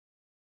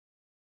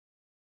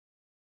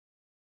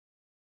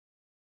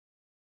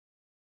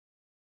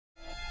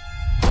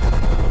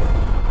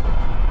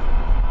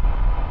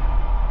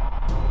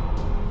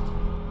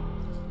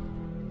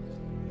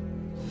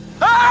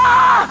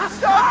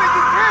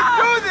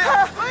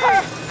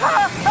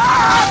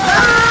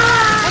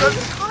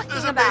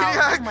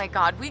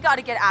God, we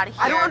gotta get out of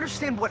here. I don't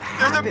understand what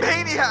happened. There's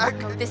a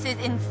maniac! This is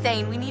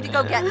insane. We need to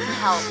go get some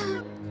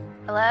help.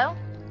 Hello?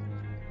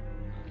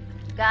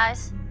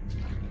 Guys?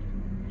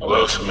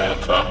 Hello,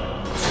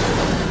 Samantha.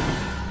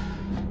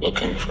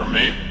 Looking for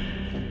me?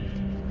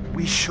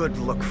 We should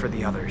look for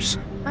the others.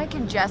 Mike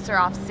and Jess are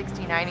off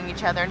 69ing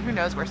each other, and who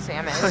knows where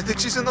Sam I is. think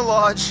she's in the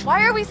lodge.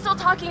 Why are we still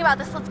talking about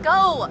this? Let's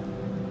go!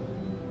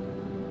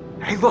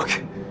 Hey, look!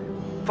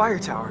 Fire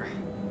tower.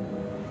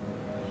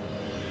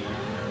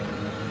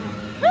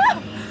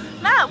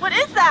 Matt, what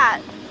is that?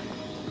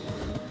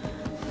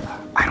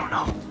 I don't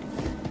know.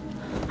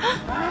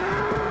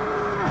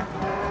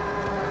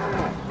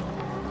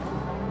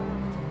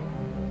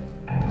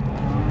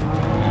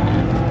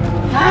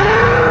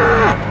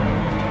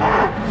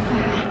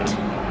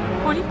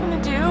 What are you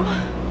gonna do?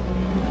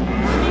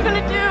 What are you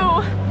gonna do?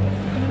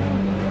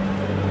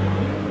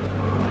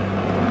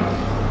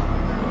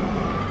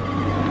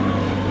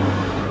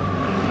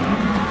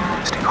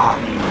 Stay calm.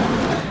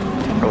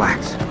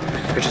 Relax.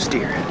 They're just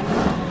deer.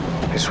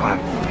 They just want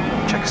to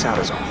check us out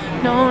is all.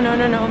 No,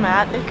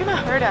 Matt. They're gonna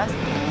hurt us.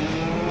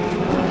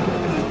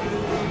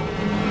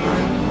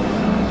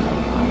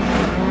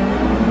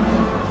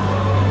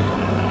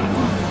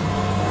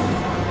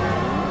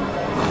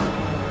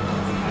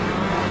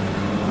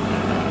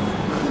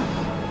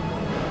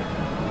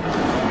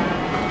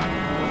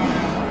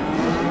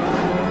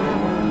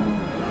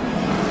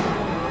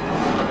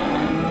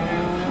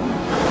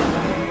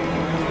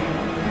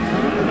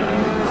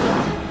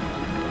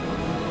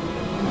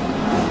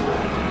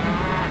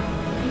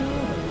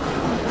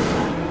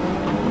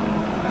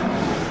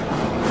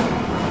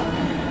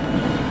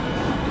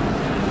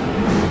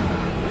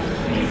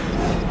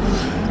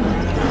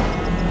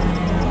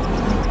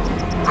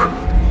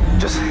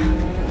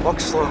 Walk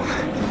slow.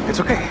 It's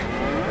okay.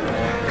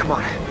 Come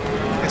on.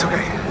 It's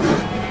okay.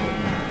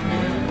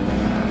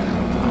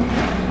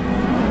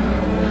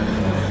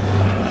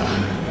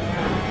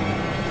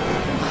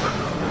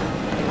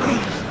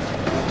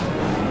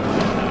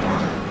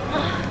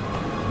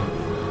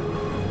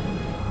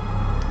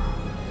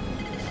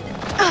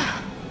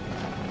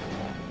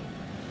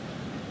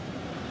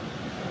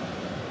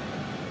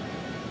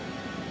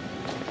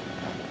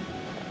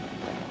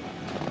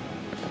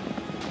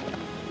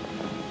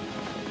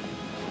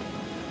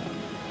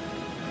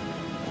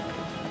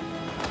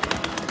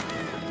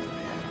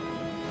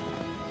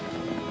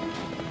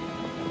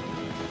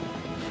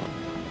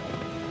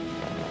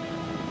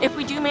 If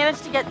we do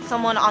manage to get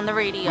someone on the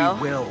radio,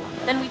 We will.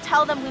 then we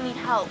tell them we need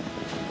help.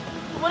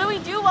 What do we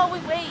do while we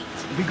wait?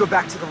 We go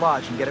back to the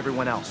lodge and get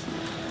everyone else.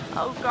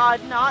 Oh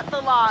God, not the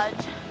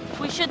lodge.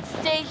 We should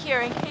stay here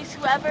in case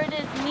whoever it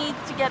is needs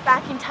to get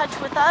back in touch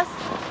with us.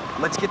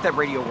 Let's get that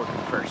radio working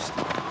first.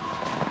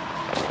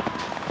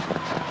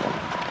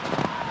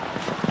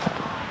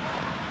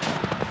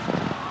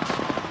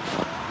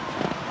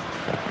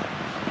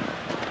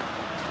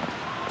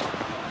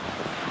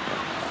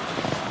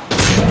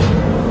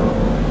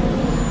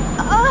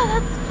 Oh,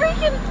 that's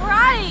freaking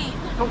bright!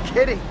 No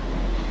kidding.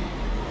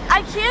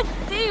 I can't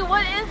see.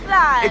 What is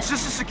that? It's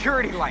just a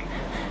security light.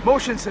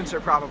 Motion sensor,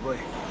 probably.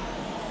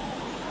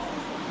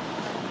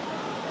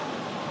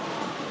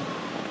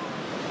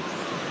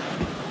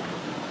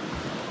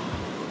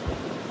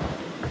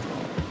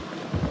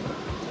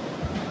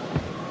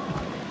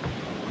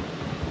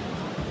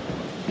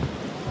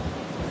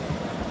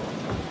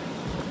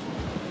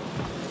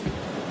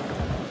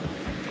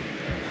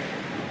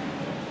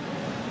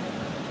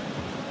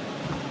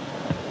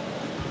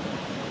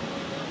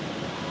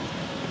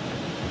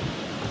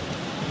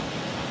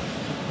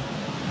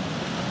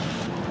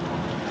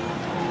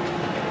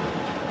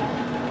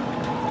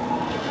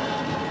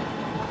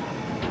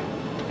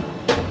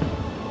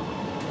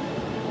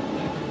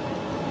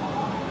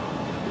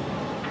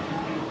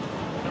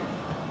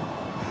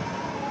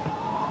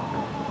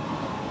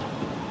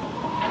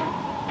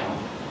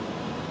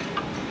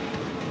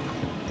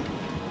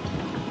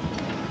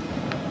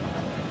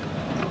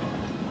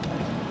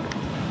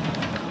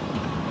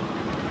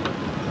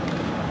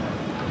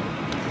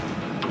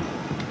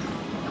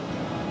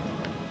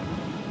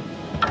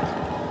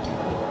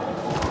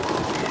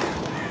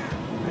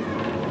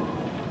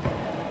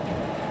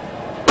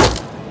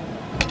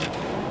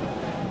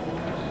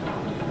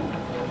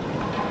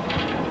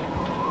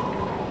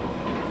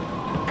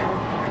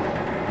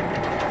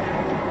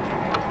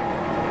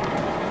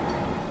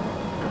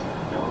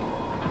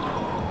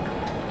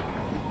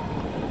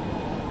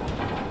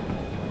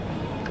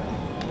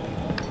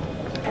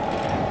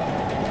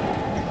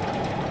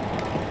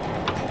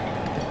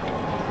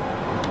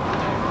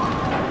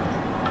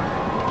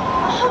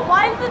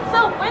 Why is it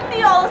so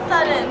windy all of a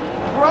sudden?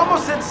 We're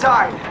almost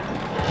inside.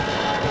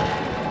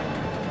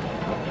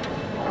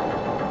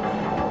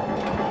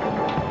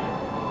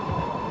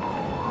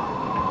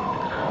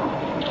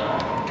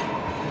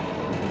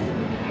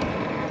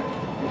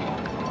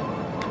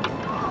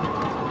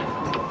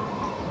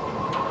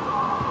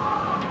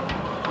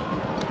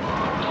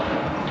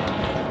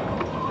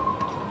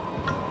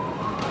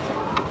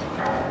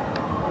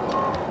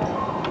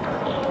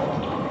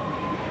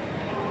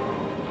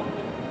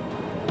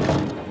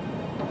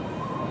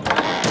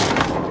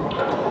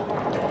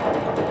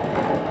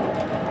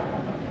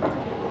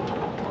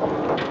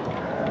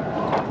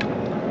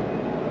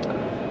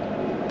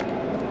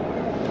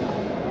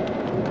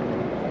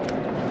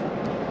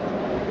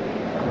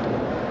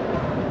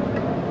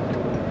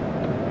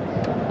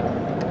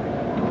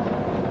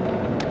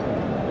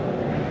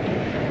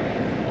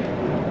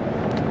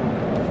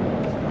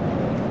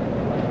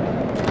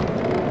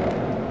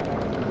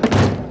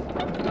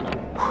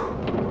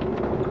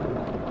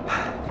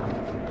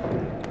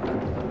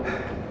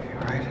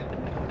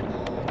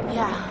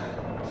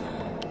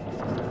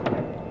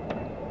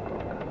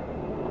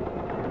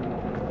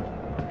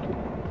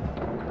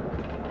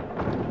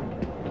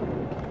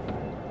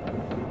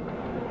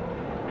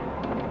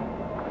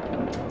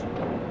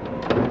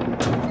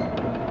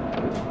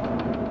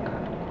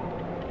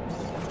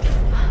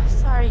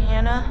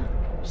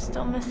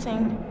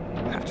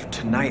 After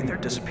tonight, their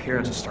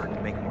disappearance is starting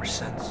to make more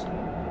sense.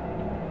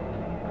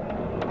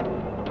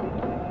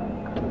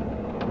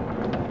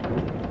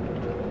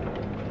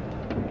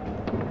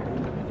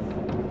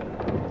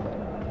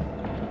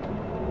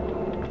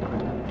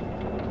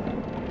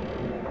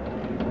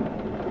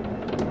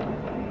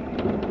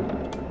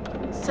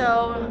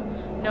 So,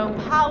 no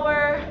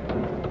power.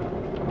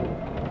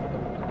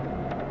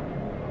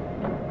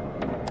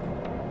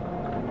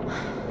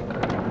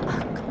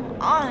 Come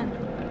on.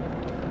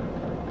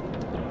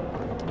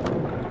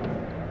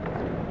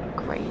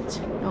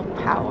 Great, no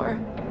power.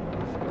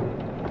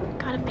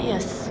 Gotta be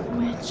a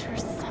switch or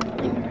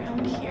something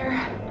around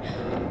here.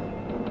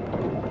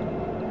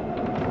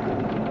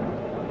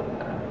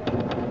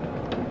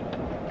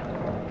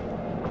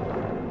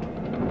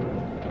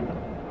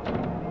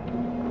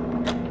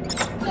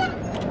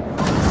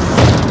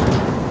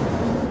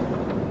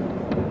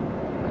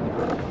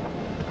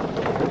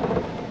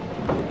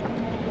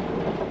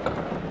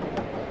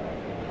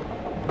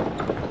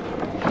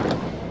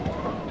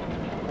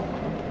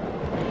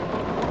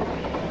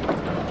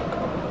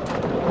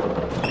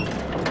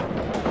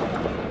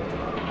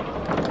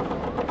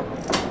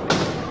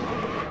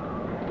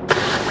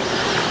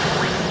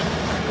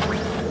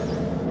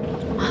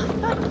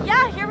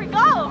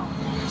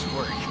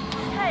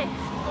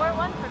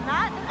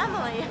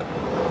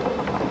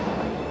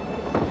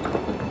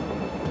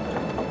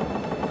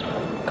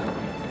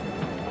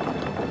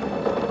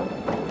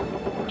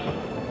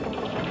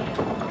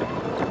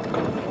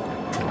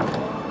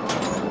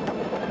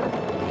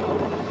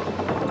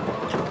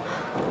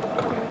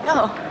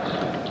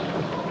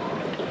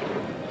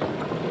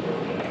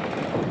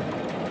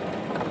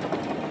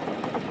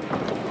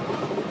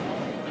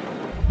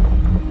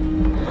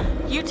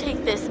 You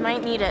take this,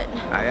 might need it.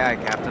 Aye, aye,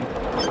 Captain.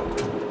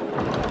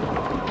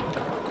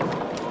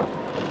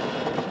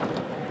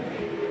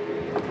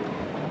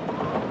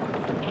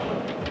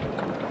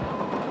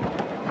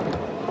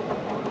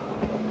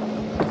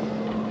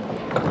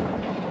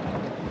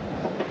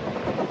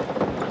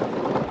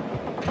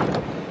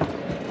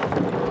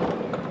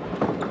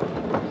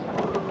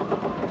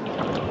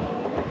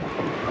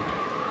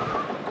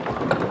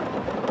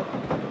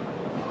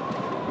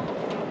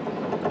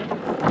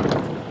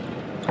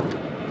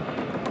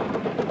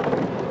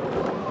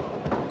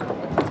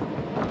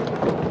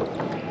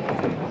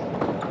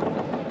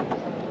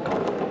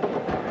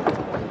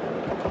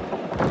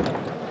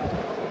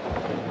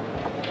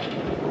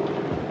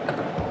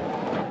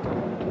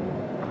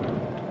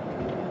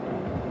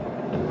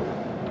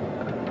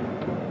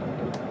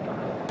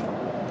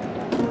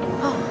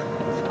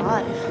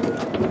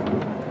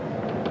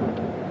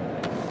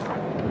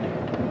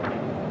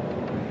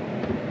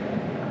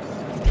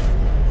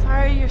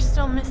 Sorry you're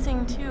still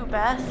missing too,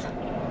 Beth.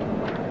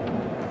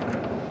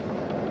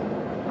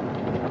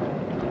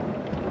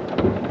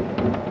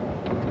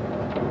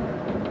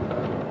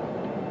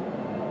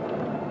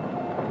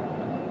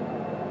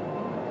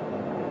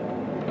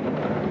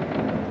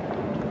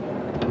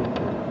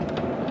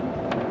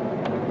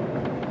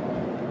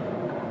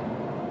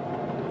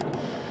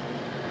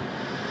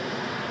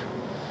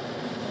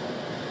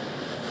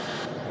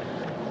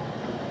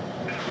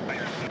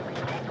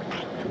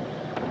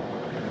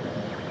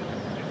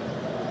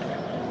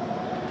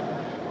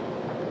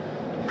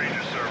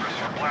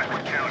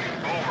 Blackwood County,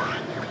 over.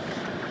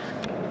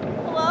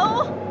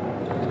 Hello?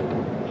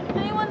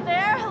 Anyone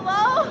there?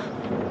 Hello?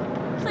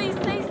 Please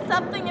say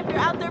something if you're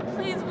out there,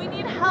 please. We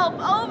need help.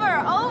 Over,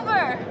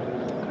 over.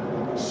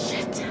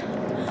 Shit.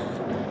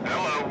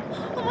 Hello?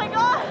 Oh my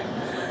god.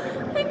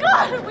 Thank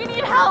God. We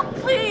need help,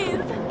 please.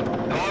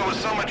 Hello, is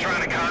someone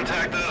trying to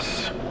contact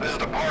us? This is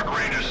the Park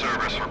Ranger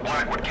Service for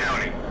Blackwood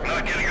County. I'm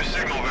not getting your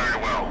signal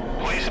very well.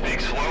 Please speak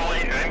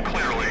slowly and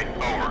clearly.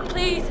 Over.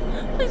 Please,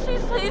 please,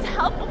 please, please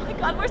help. Oh my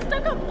god, we're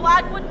stuck on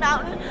Blackwood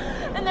Mountain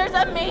and there's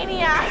a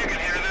maniac. If you can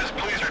hear this,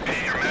 please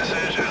repeat your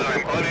message as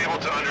I'm unable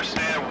to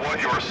understand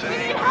what you're We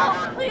saying. need help,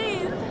 Over.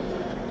 please.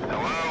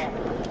 Hello?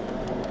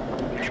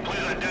 Can you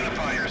please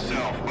identify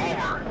yourself?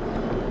 Over.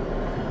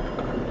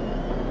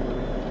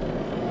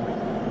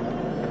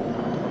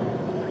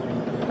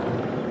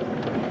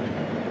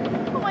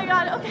 Oh my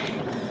god, okay.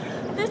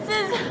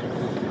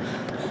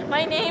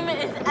 My name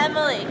is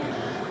Emily.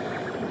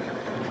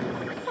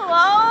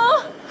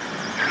 Hello?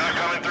 You're not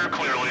coming through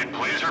clearly.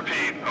 Please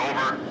repeat.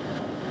 Over.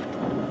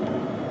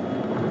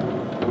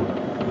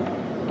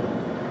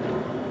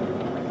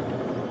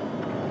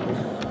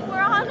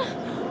 We're on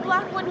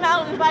Blackwood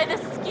Mountain by the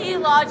ski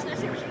lodge.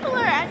 There's a killer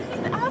and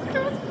he's after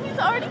us. He's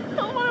already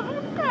killed one of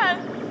our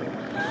friends.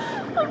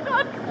 Oh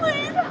god,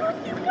 please help.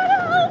 You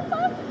gotta help us.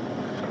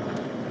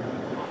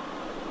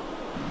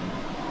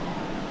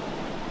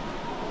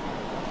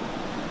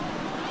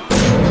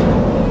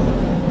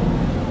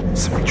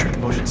 Somebody tripped the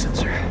motion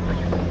sensor.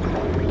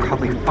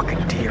 Probably a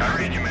fucking deer. I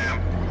read you, ma'am.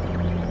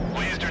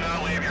 Please do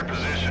not leave your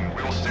position.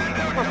 We will send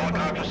out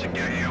helicopters to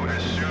get you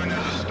as soon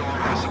as the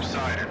storm has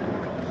subsided.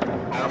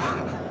 Over.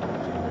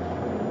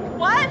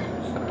 What?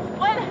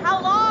 When?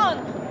 How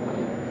long?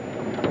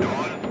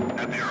 Dawn,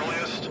 at the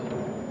earliest.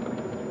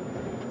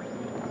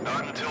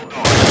 Not until dawn.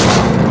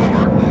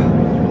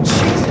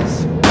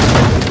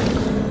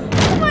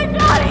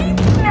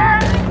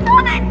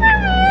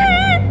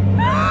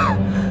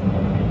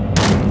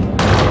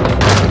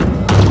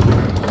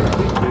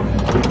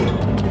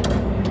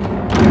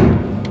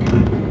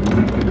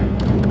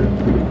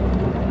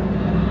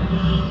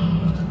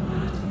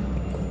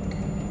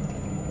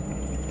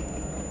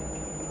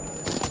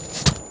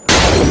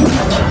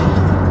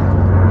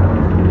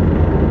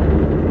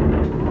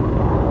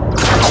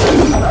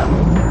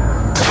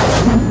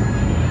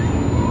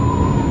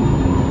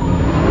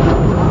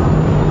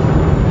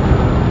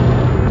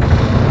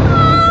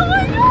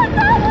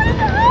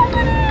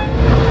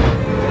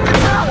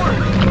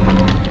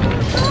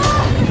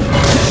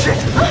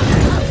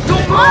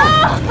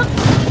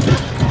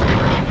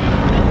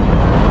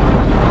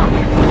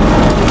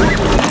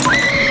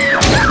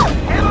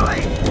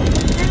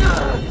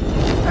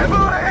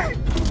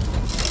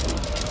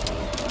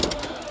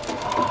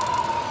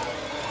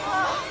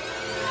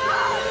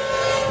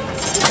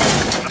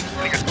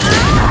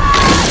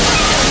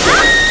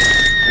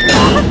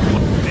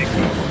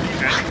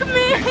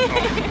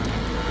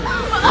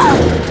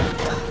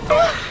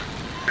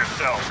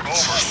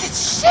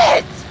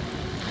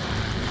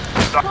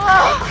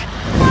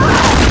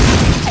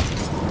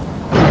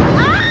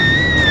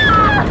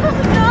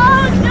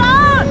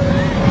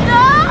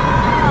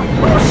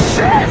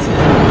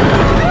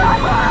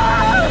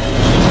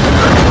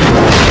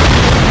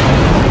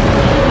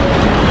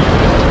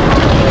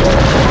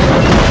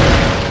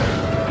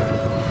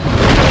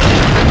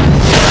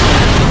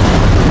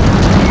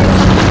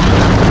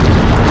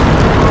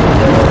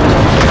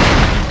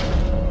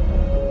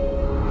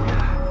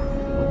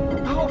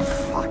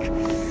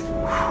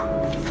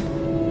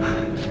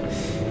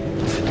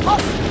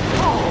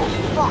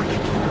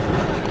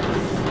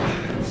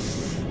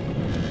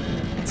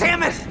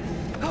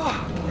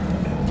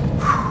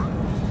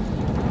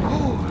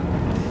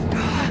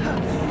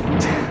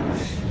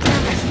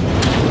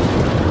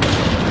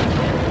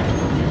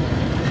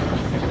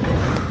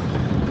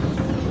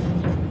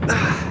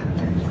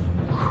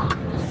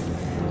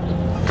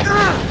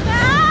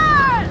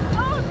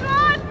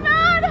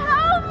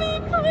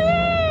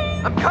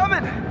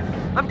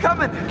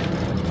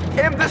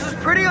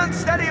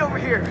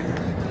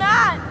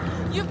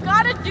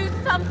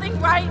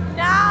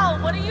 now!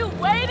 What are you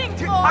waiting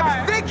for?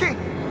 I'm thinking!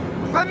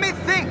 Let me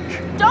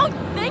think! Don't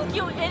think,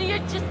 you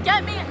idiot! Just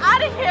get me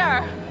out of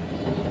here!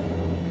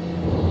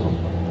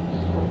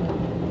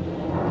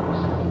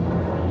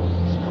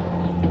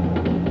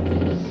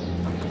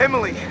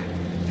 Emily,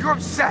 you're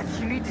upset.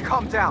 You need to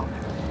calm down.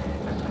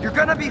 You're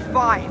gonna be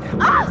fine.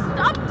 Ah!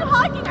 Stop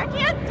talking! I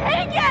can't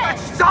take it!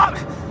 Stop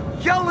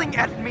yelling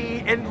at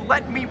me and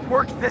let me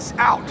work this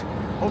out,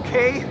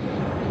 okay?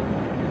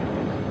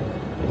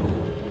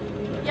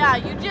 Yeah,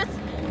 you just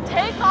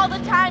take all the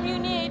time you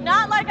need.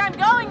 Not like I'm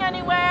going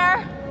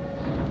anywhere.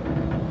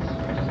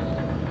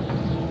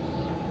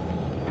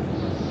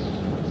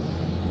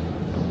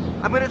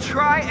 I'm gonna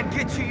try and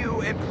get to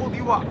you and pull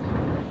you up.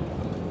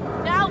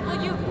 Now,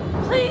 will you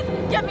please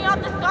get me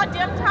off this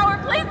goddamn tower?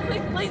 Please,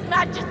 please, please,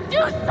 Matt, just do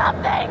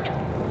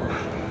something!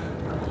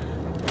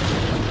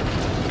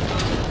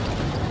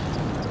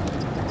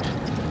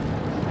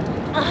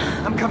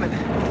 I'm coming.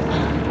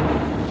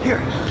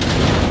 Here.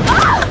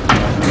 Ah!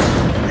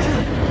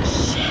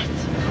 Shit.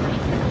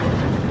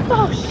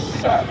 Oh,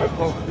 shit.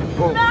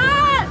 Oh.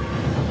 Matt!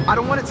 I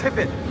don't want to tip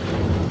it.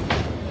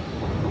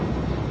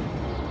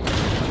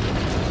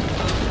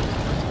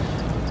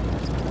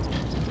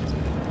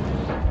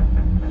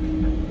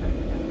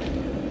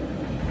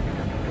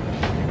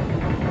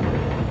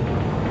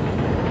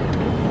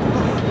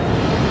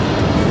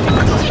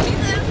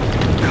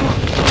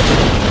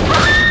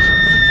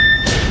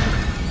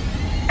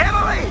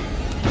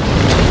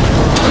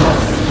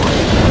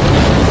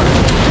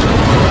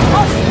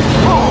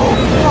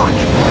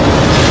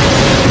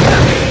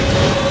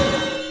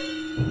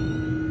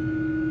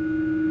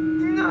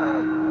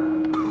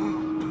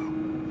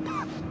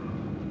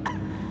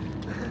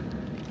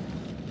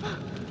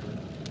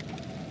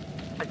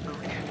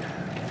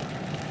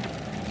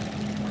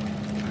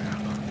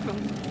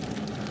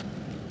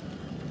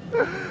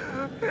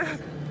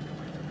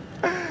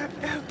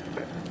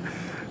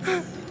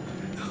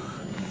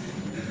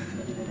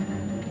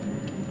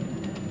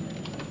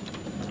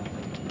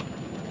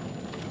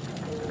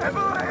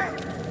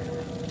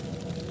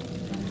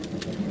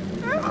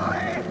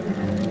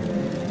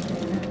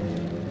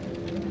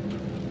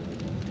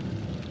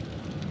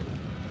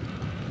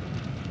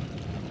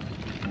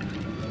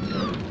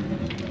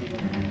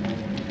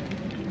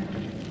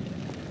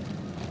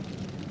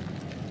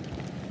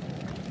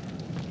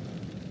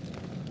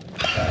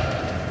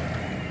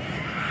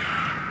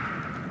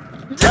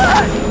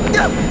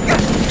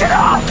 Get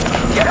off!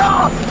 Get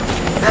off!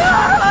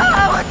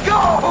 Let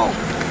go!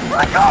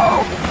 Let go!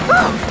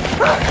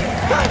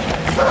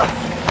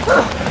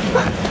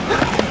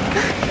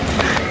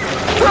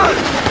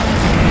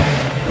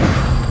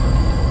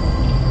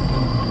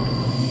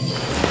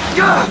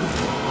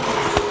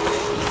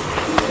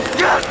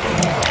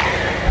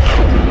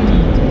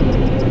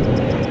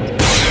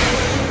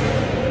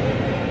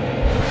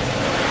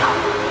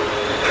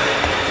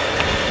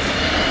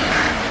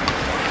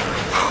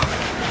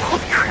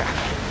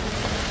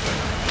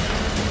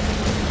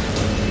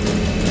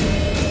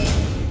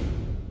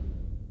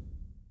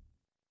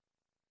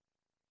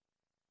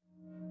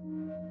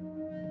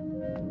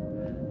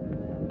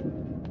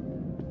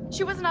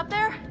 She wasn't up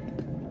there?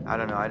 I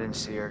don't know, I didn't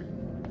see her.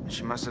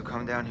 She must have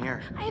come down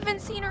here. I haven't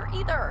seen her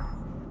either.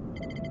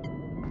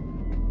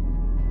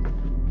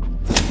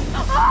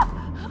 Ah!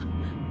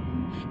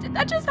 Did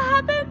that just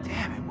happen?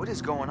 Damn it, what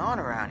is going on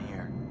around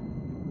here?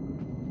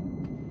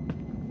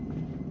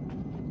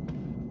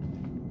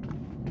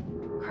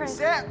 Chris.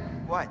 Sam!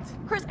 What?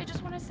 Chris, I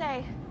just want to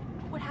say,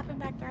 what happened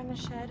back there in the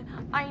shed,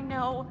 I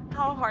know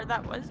how hard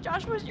that was.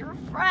 Josh was your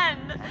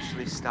friend.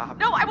 Actually, stop.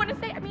 No, I want to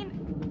say,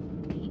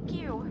 thank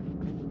you.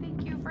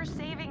 Thank you for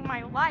saving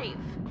my life.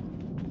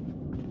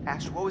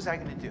 Ash, what was I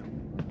gonna do?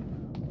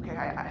 Okay,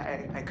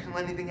 I couldn't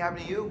let anything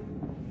happen to you.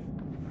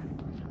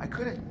 I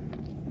couldn't.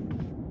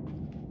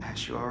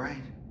 Ash, you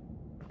alright?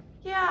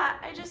 Yeah,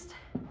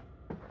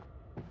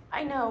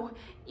 I know.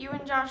 You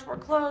and Josh were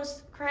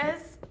close,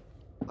 Chris.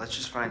 Let's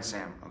just find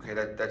Sam, okay?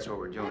 That's what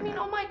we're doing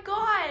now. Oh my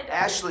God.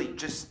 Ashley,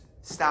 just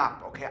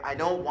stop, okay? I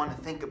don't want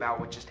to think about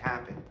what just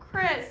happened.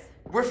 Chris.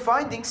 We're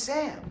finding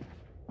Sam.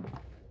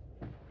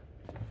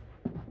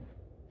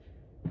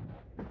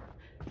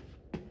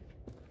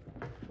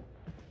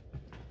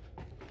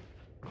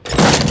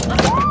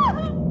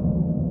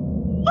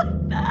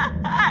 What the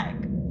heck?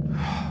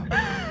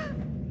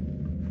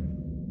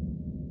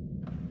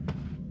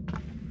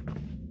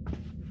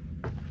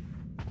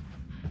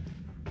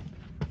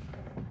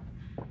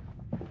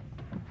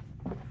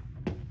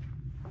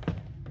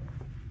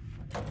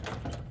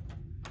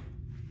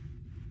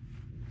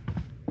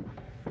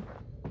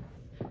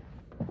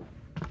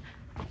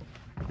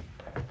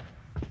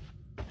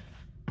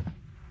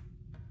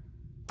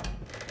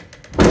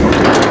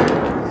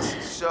 This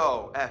is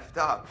so effed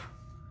up.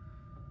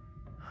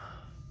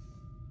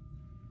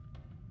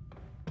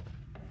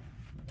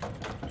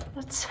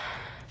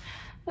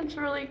 That's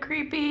really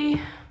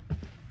creepy.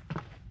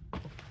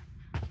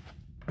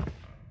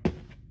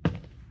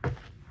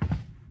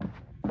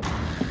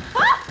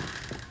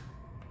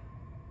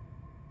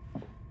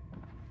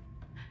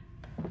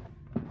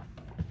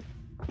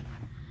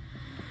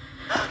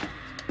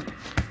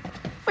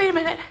 a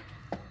minute.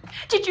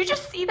 Did you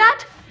just see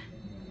that?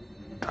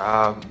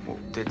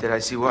 Did I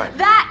see what?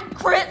 That,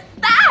 Chris,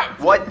 that!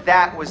 What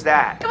that was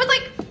that? It was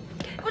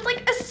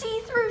like a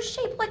see-through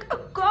shape, like a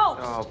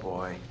ghost. Oh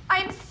boy.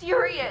 I'm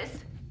serious.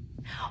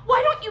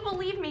 Why don't you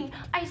believe me?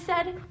 I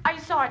said I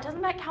saw it.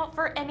 Doesn't that count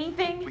for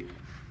anything?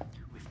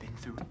 We've been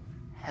through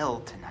hell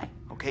tonight,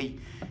 okay?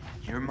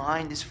 Your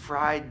mind is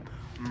fried.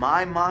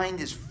 My mind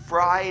is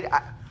fried.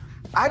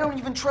 I don't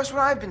even trust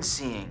what I've been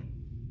seeing.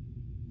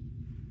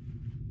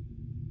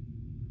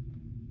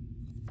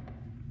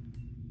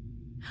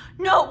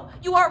 No,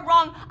 you are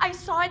wrong. I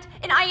saw it,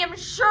 and I am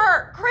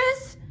sure,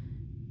 Chris.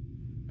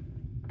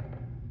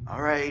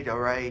 All right.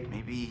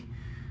 Maybe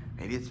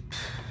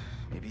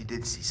you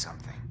did see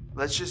something.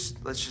 Let's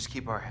just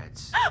keep our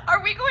heads.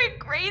 Are we going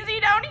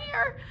crazy down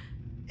here?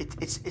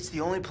 It's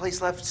the only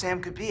place left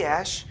Sam could be,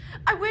 Ash.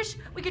 I wish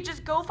we could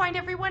just go find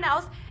everyone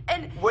else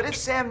and... What if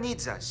Sam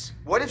needs us?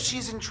 What if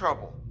she's in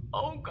trouble?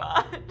 Oh,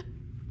 God.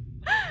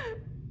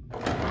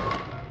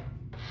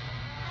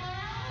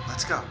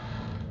 Let's go.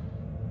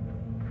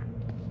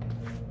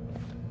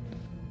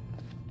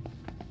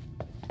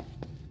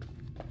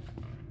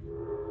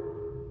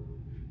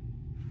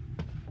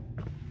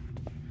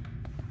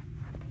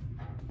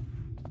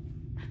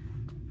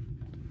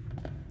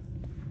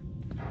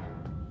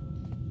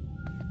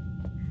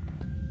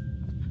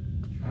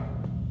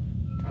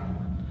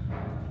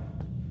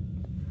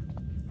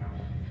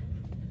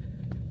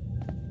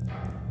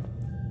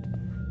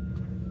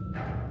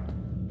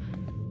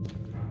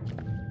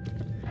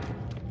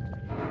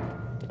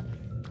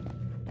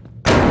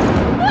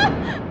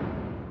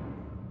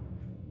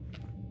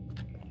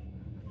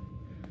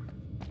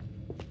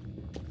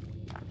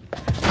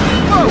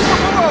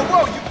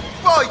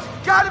 Whoa, you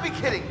gotta be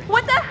kidding me!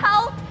 What the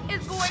hell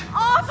is going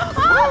on?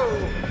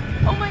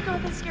 Whoa! Oh my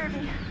God, that scared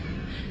me.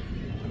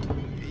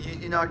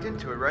 You knocked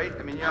into it, right?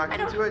 I mean, you knocked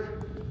into it?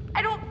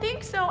 I don't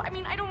think so. I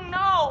mean, I don't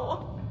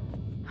know.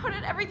 How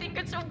did everything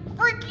get so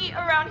freaky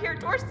around here?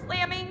 Doors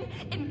slamming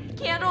and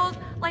candles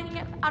lighting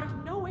up out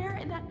of nowhere,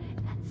 and that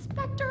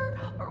specter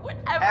or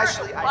whatever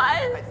Ashley, it was.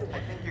 I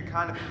think you're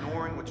kind of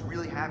ignoring what's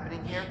really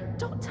happening here.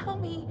 Don't tell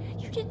me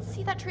you didn't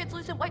see that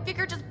translucent white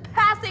figure just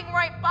passing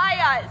right by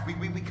us.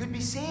 We could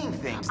be seeing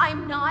things.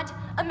 I'm not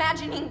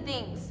imagining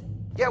things.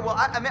 Yeah, well,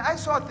 I mean, I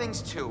saw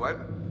things too.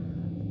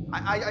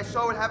 I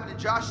saw what happened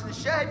to Josh in the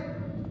shed.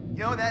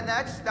 You know,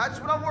 that's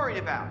what I'm worried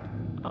about.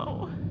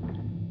 Oh,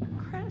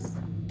 Chris.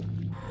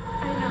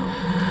 I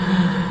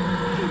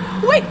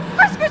know. Wait,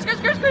 Chris,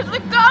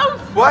 the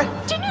ghost! What?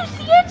 Didn't you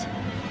see it?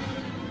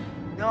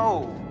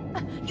 No.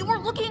 You were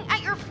looking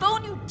at your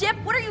phone, you dip.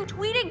 What are you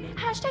tweeting?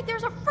 Hashtag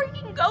there's a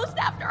freaking ghost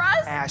after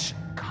us. Ash,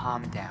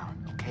 calm down,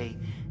 okay?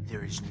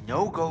 There is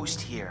no ghost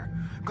here.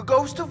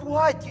 Ghost of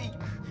what?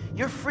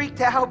 You're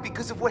freaked out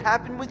because of what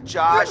happened with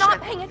Josh. You're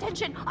not paying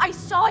attention. I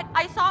saw it.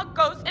 I saw a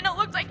ghost, and it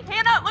looked like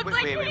Hannah. It looked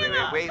like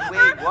Hannah. Wait,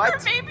 Her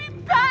what? baby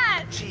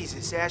Pat.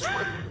 Jesus, Ash,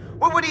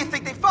 what do you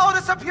think? They followed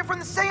us up here from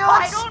the seance?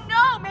 I don't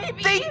know,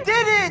 maybe. They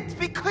didn't,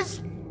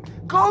 because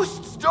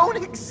ghosts don't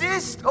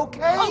exist,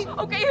 okay?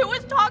 Oh, okay, who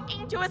was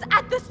talking to us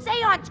at the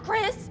seance,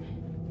 Chris?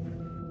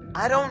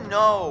 I don't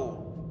know.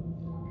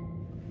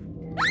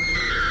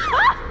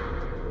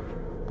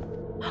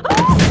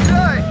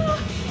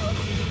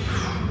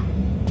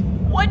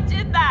 What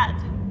did that?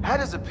 How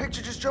does a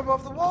picture just jump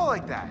off the wall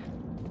like that?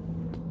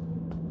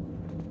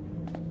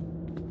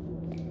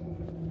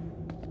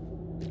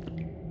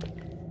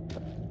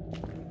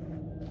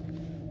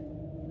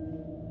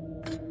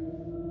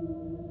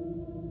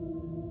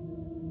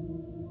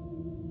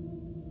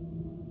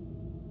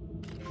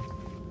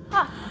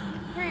 Huh,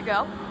 here you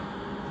go.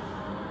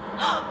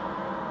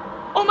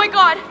 Oh my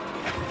God!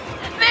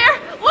 There!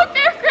 Look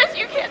there, Chris!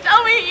 You can't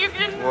tell me you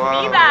didn't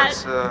see that!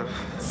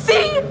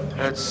 See?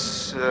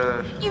 That's,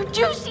 You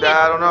do see it?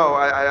 I don't know.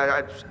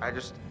 I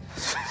just...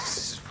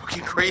 This is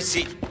fucking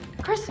crazy.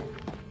 Chris,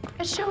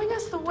 it's showing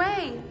us the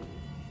way.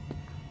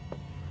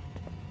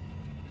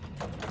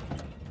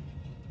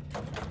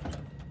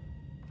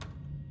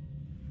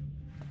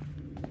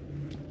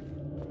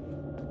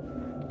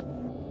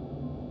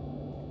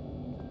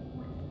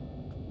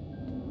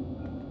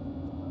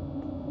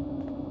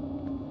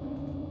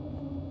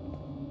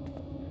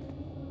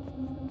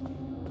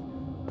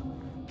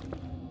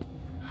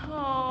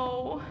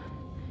 Oh,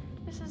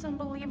 this is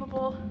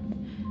unbelievable.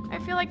 I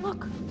feel like,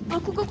 look,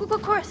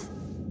 Chris.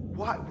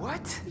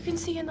 What? You can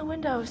see in the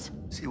windows.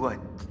 See what?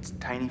 It's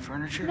tiny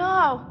furniture?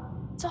 No,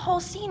 it's a whole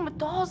scene with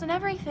dolls and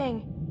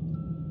everything.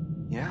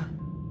 Yeah.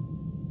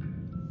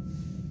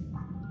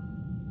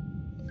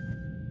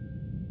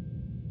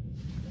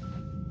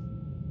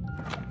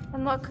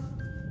 And look,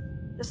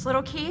 this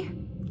little key.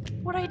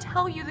 What'd I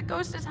tell you? The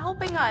ghost is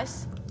helping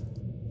us.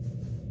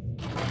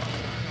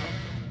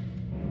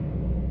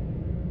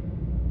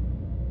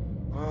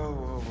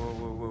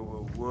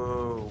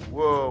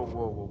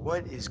 Whoa.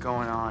 What is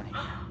going on here?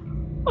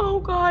 Oh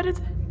God,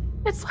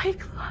 it's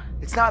like...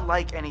 It's not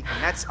like anything.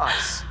 That's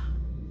us.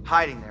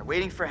 Hiding there,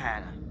 waiting for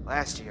Hannah.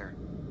 Last year.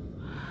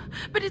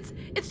 But it's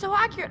so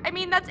accurate. I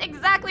mean, that's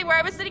exactly where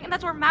I was sitting, and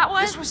that's where Matt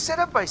was. This was set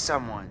up by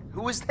someone.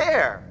 Who was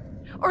there?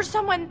 Or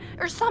someone,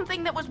 or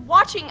something that was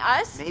watching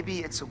us. Maybe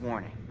it's a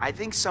warning. I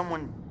think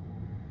someone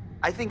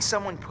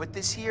put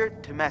this here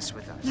to mess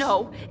with us.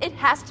 No, it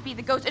has to be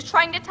the ghost. It's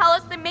trying to tell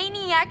us the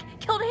maniac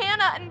killed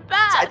Hannah and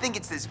Beth. I think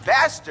it's this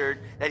bastard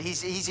that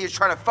he's here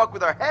trying to fuck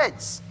with our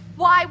heads.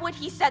 Why would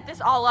he set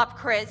this all up,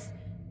 Chris?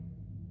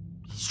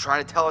 He's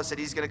trying to tell us that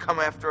he's gonna come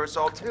after us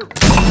all too.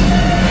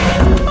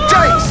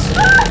 Dice!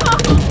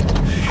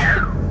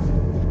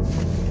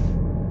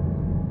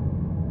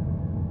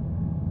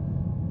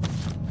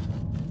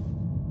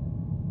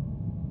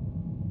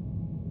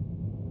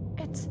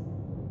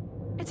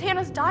 It's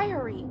Hannah's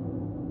diary.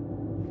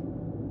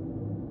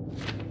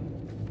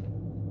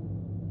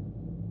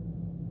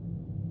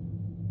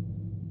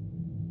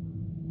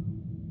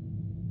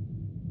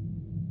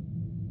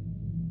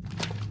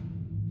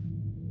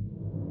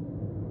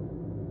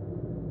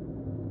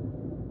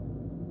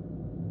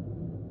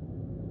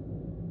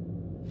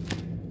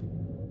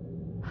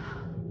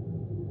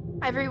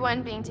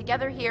 Everyone being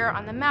together here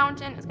on the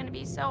mountain is going to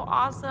be so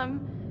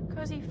awesome.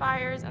 Cozy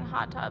fires and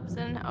hot tubs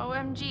and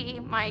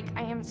OMG, Mike,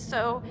 I am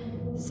so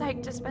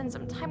psyched to spend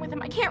some time with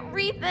him. I can't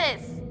read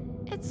this.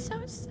 It's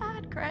so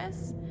sad,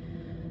 Chris.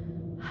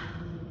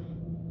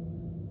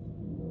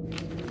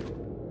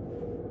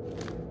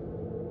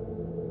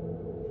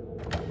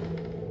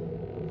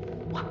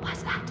 What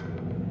was that?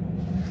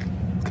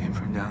 Came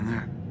from down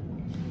there.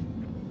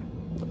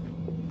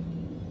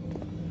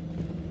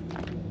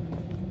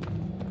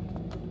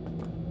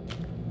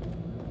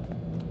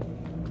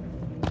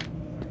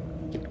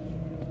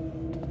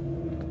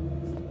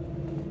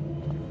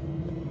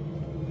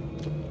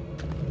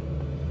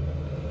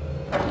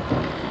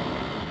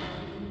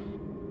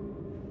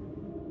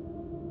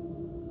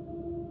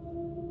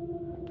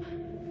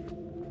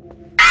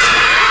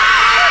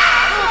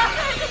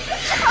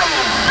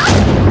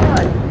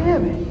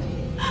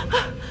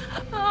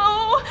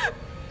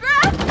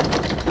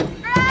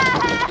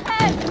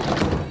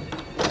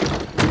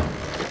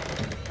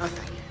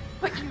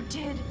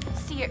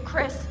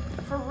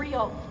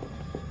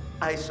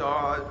 I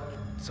saw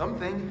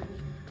something,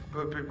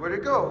 but where'd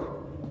it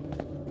go?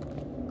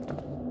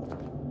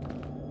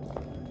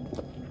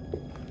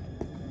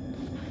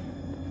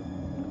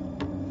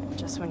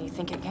 Just when you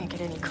think it can't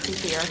get any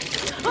creepier.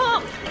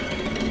 Oh!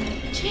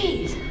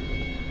 Jeez.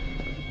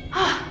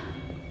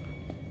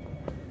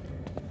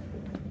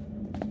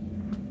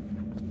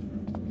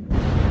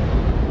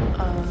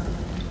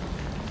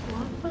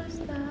 What was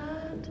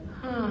that?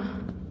 Huh.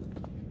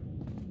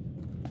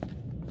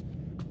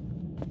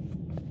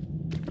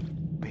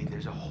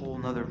 There's a whole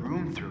nother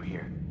room through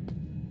here.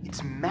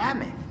 It's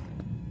mammoth.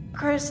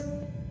 Chris,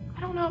 I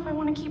don't know if I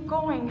want to keep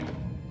going.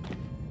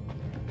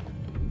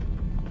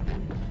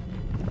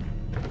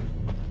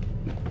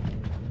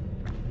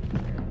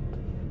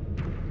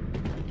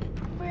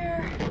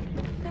 Where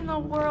in the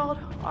world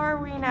are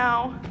we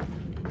now?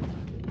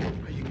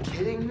 Are you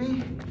kidding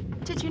me?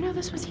 Did you know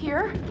this was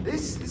here?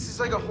 This is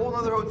like a whole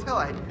nother hotel.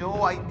 I had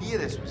no idea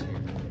this was here.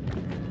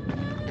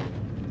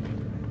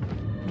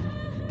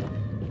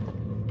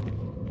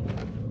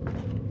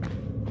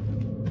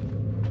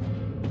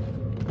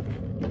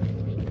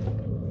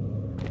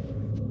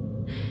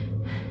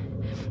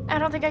 I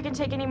don't think I can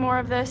take any more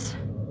of this.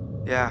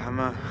 Yeah, I'm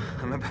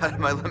about at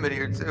my limit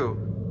here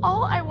too.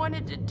 All I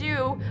wanted to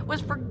do was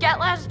forget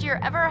last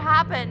year ever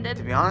happened and...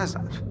 To be honest,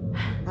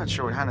 I'm not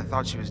sure what Hannah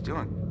thought she was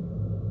doing.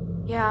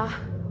 Yeah,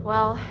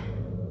 well,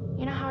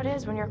 you know how it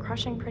is when you're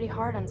crushing pretty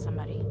hard on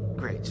somebody.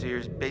 Great, so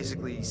you're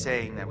basically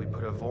saying that we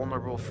put a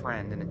vulnerable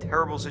friend in a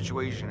terrible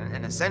situation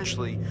and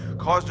essentially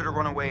caused her to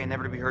run away and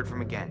never to be heard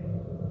from again.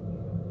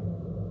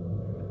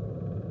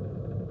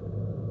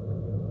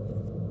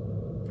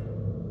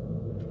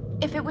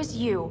 If it was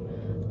you,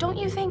 don't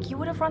you think you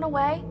would have run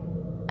away?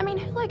 I mean,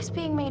 who likes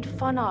being made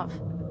fun of?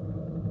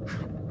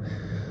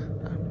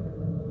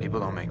 People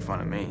don't make fun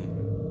of me.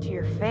 To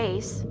your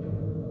face.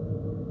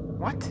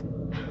 What?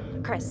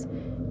 Chris,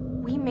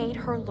 we made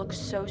her look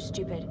so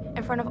stupid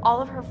in front of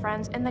all of her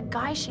friends and the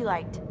guy she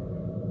liked.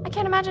 I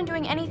can't imagine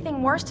doing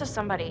anything worse to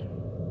somebody.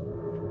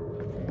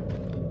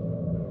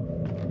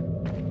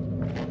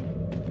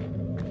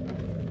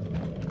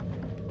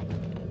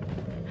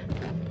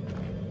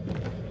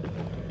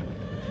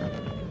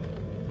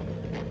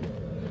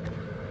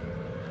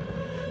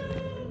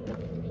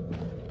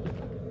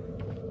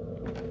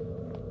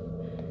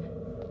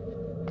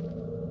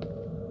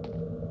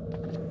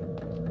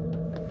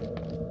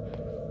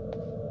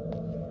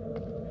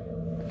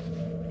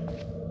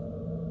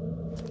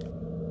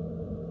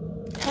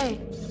 Hey,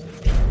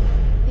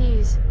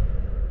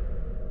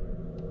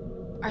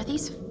 are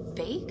these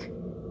fake?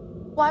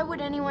 Why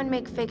would anyone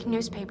make fake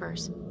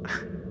newspapers?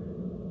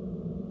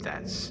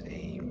 That's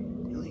a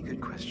really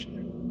good question.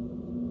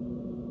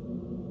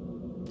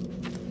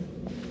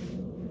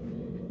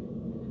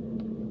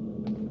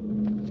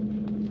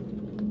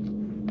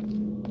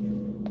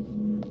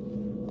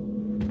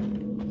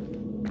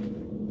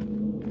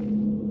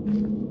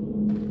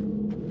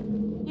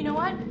 You know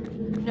what?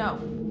 No.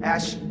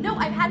 Ash. No,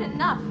 I've had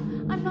enough.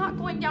 I'm not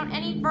going down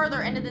any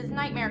further into this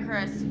nightmare,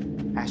 Chris.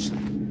 Ashley,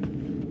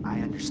 I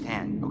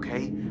understand,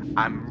 okay?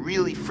 I'm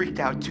really freaked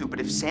out too, but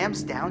if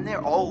Sam's down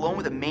there all alone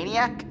with a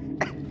maniac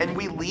and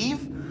we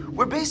leave,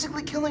 we're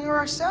basically killing her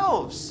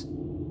ourselves.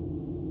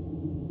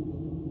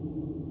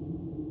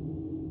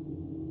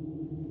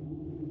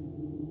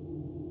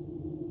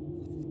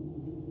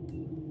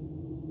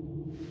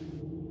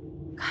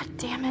 God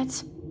damn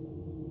it.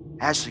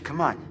 Ashley,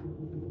 come on.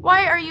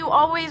 Why are you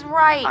always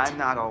right? I'm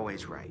not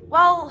always right.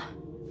 Well,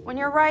 when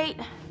you're right,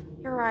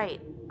 you're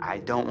right. I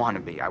don't want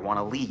to be. I want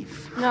to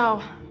leave.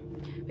 No.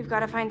 We've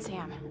got to find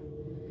Sam.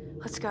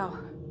 Let's go.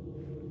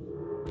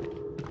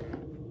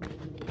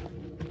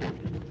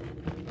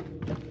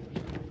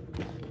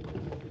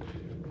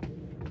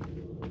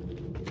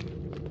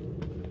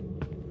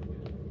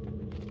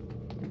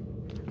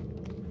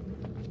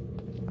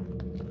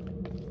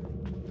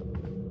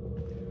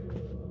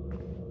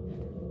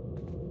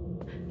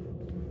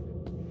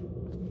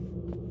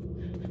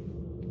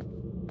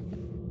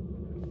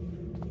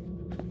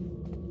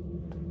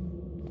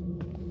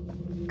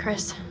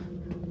 Chris,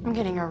 I'm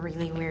getting a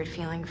really weird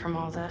feeling from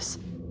all this.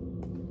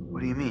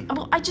 What do you mean?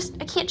 Well, I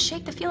can't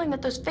shake the feeling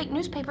that those fake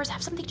newspapers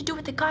have something to do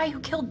with the guy who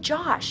killed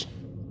Josh.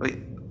 Wait,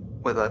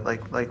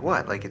 like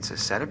what? Like it's a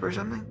setup or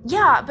something?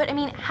 Yeah, but I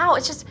mean, how?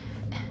 It's just,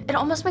 it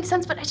almost makes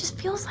sense, but it just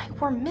feels like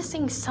we're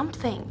missing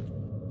something.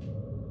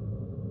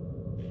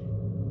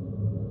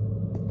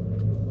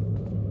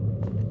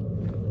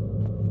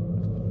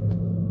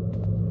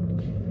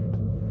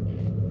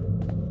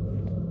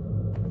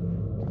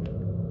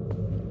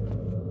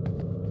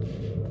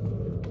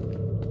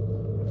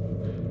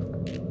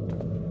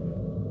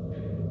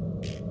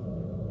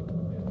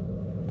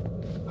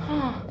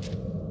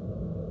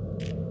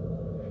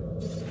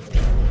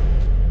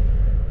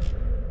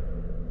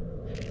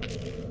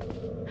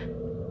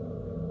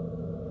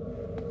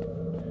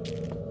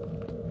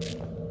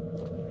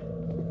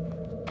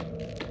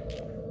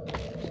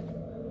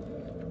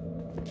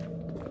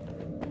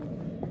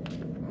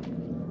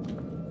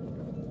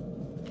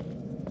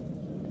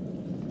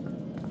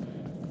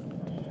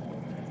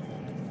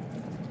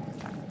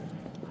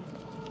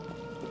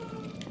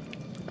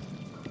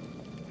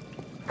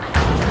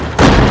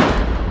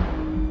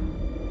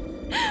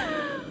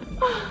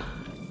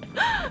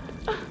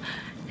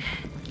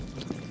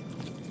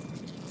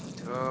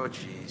 Oh,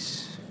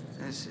 jeez.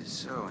 This is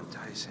so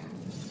enticing.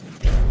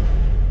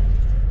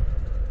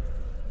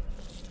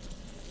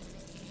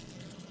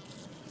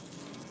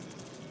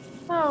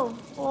 Oh,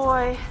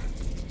 boy.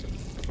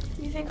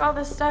 You think all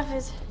this stuff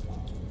is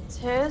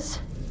his?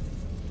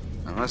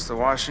 Unless the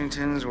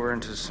Washingtons were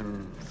into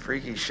some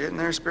freaky shit in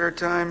their spare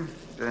time,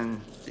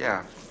 then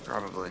yeah,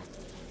 probably.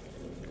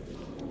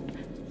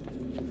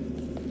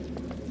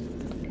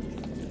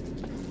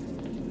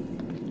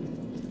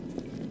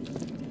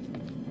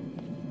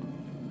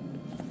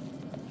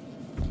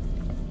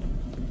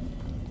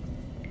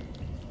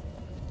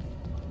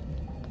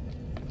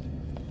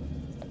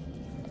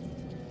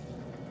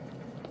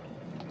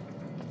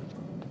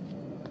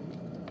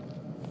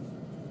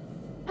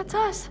 That's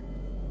us.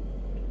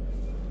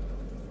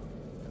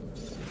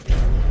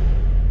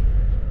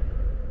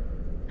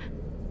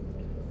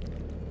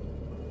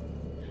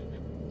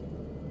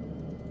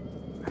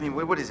 I mean,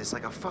 what is this,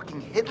 like a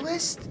fucking hit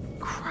list?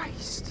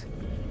 Christ.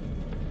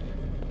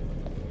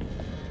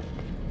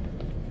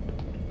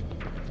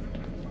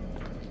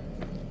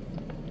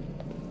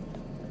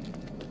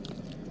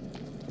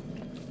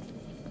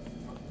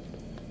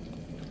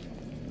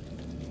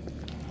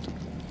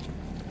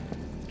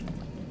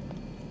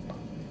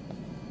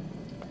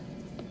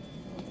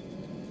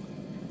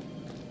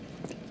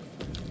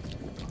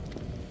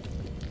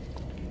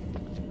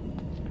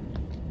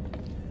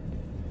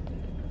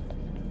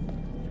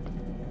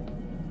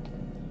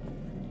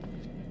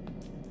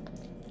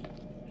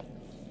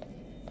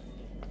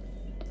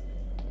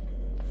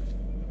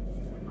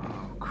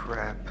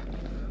 Crap.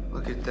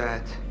 Look at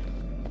that.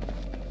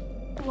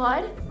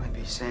 Blood? Might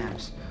be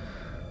Sam's.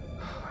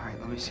 Alright,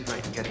 let me see if I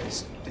can get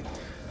this thing.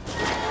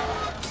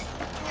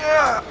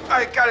 Yeah,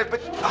 I got it,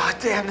 but oh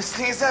damn, this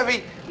thing is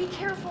heavy. Be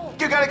careful.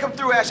 You gotta come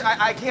through, Ash.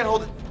 I can't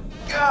hold it.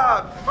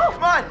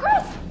 Come on.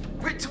 Chris!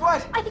 Wait,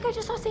 what? I think I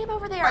just saw Sam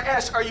over there.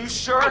 Ash, are you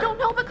sure? I don't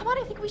know, but come on,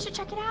 I think we should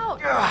check it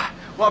out.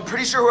 Well, I'm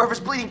pretty sure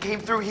whoever's bleeding came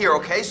through here,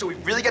 okay? So we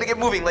really gotta get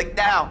moving, like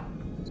now.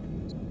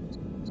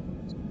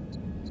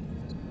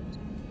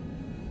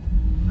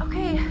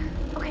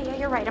 Okay, yeah,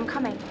 you're right, I'm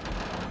coming.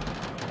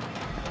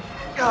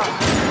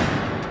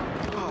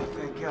 Oh,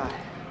 thank God.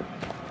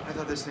 I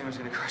thought this thing was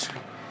gonna crush me.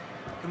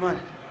 Come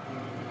on.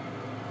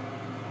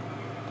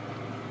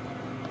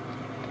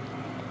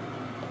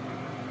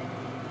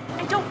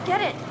 I don't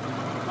get it.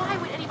 Why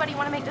would anybody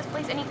want to make this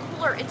place any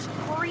cooler? It's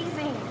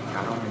freezing.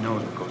 God only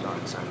knows what goes on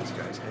inside this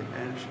guy's head,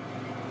 Ash.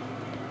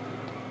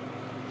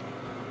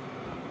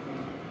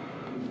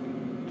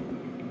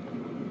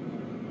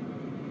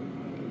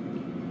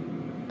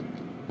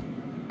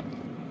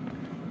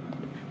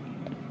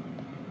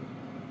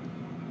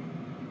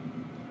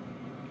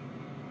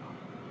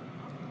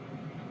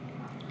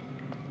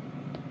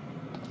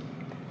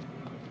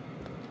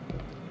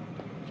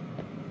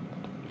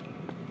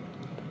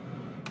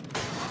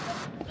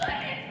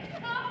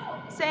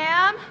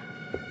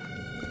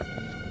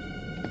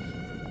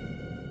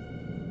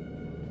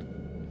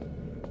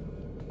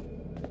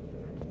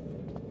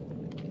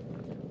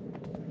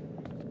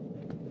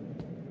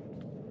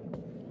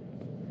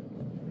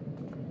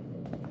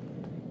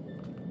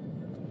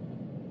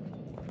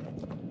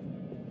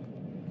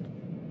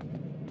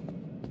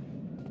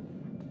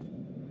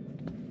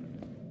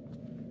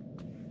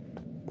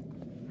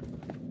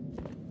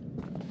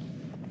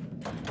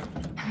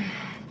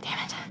 Damn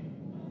it.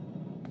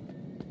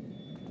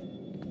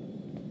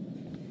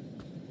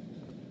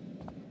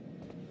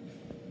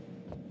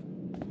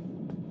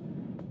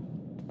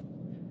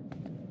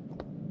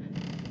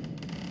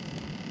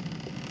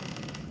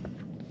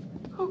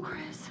 Oh,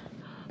 Chris.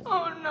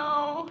 Oh,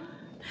 no.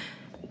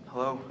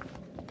 Hello?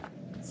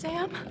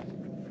 Sam?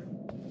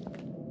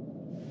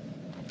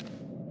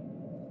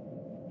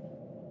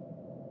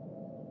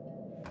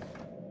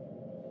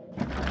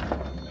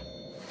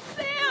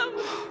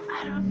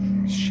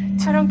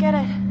 Shit. I don't get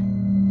it.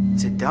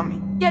 It's a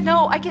dummy. Yeah,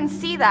 no, I can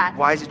see that.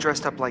 Why is it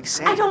dressed up like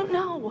Sam? I don't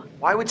know.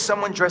 Why would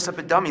someone dress up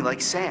a dummy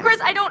like Sam?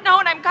 Chris, I don't know,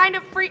 and I'm kind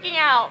of freaking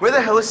out. Where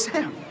the hell is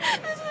Sam?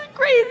 This is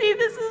crazy.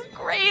 This is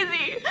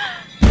crazy.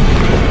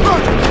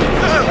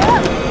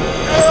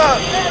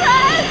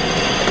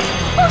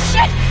 Oh,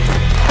 shit!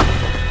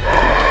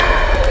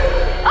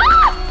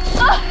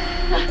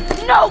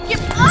 No, give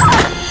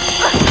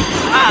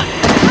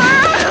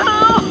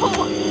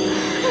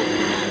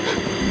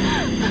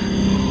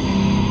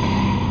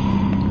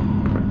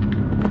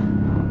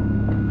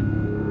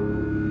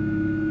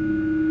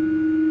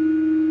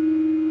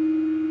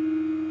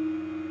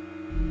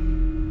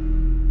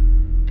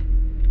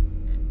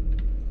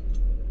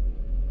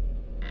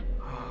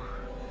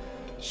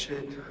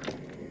Shit.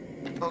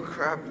 Oh,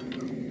 crap.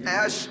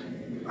 Ash!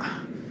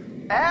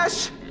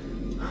 Ash!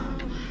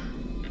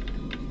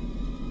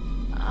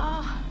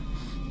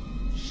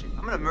 Shit,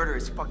 I'm gonna murder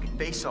his fucking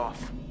face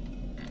off.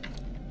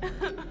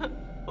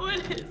 What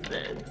is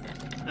this?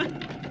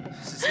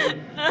 This is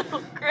him. No,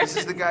 Chris.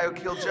 This is the guy who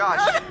killed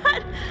Josh.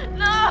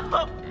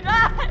 No,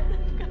 God.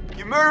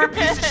 You murdered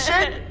piece of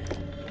shit!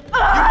 You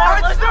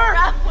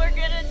monster! We're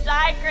gonna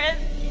die, Chris.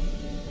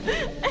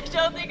 I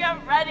don't think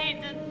I'm ready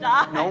to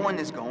die. No one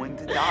is going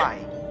to die.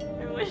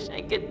 I wish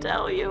I could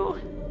tell you.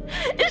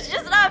 It's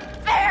just not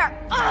fair.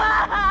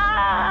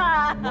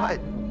 What?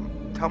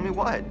 Tell me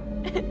what?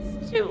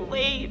 It's too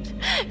late.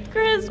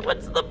 Chris,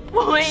 what's the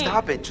point?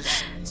 Stop it.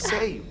 Just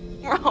say.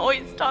 We're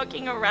always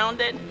talking around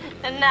it.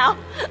 And now,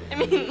 I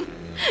mean,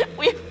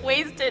 we've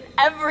wasted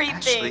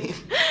everything. Ashley,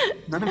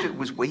 none of it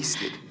was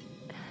wasted.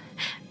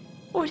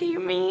 What do you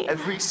mean?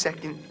 Every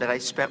second that I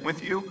spent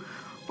with you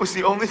was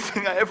the only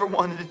thing I ever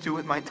wanted to do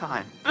with my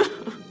time.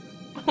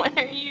 What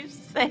are you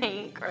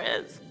saying,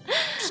 Chris?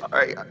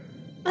 Sorry.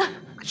 I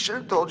should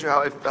have told you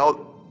how I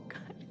felt.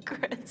 God,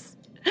 Chris.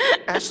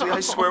 Ashley, I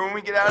swear when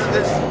we get out of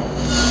this...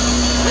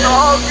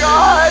 Oh,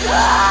 God!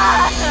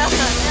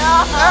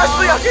 No.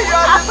 Ashley, I'll get you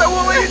out of this. I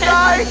won't let you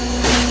die!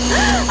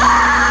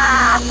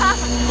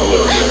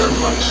 Hello there,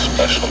 my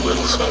special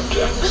little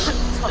subjects.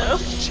 So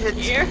Shit.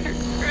 scared,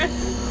 Chris.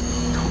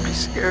 Don't be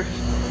scared.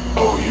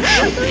 Oh, you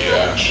should be,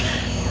 Ash.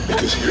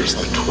 Because here's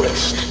the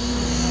twist.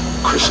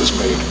 Chris has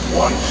made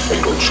one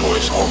fatal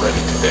choice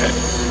already today.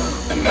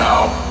 And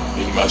now,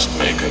 he must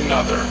make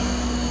another.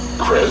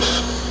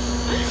 Chris,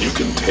 you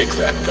can take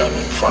that gun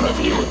in front of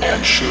you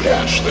and shoot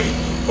Ashley,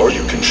 or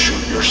you can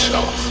shoot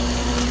yourself.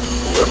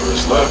 Whoever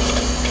is left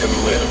can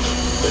live.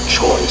 The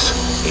choice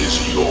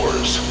is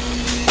yours.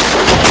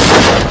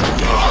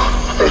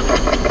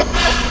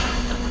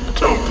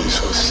 Don't be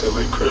so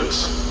silly,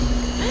 Chris.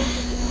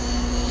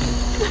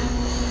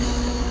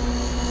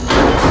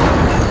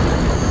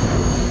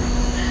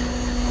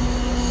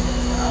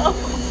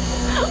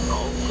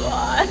 Oh,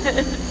 God.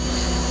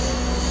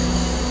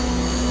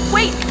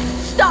 Wait,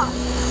 stop.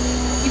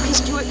 You can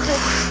do it,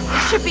 Chris.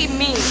 It should be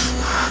me.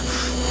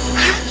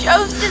 You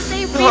chose to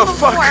save me Oh,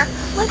 before. fuck.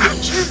 Let me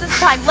choose this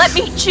time. Let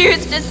me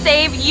choose to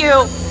save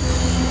you.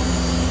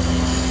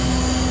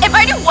 If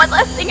I do one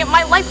less thing in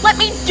my life, let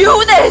me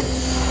do this.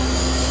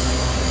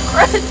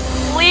 Chris,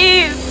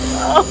 please.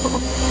 Oh,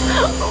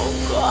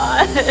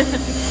 God.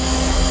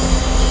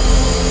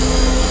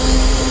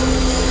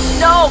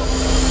 No.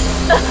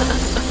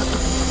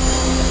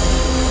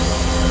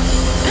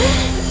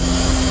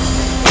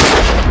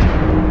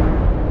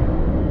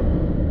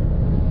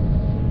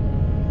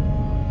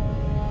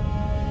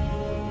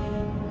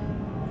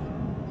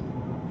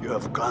 You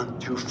have gone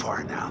too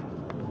far now.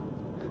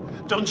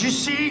 Don't you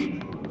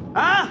see?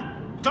 Huh?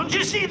 Don't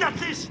you see that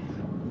this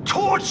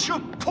torture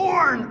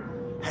porn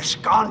has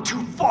gone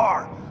too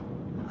far?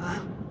 Huh?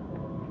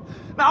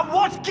 Now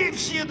what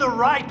gives you the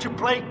right to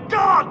play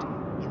God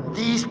in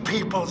these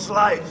people's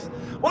lives?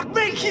 What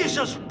makes you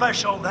so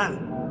special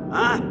then?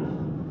 Huh?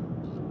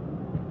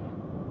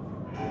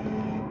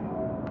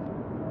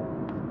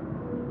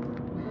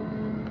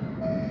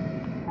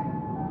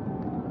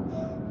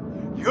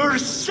 You're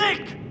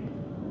sick!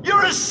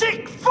 You're a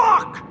sick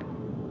fuck!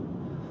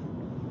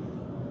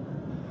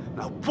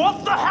 Now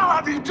what the hell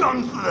have you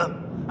done to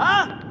them?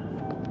 Huh?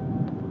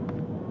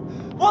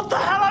 What the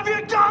hell have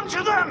you done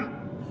to them?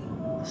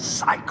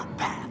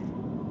 Psychopath.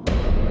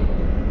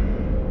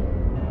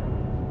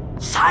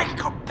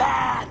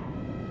 Psychopath!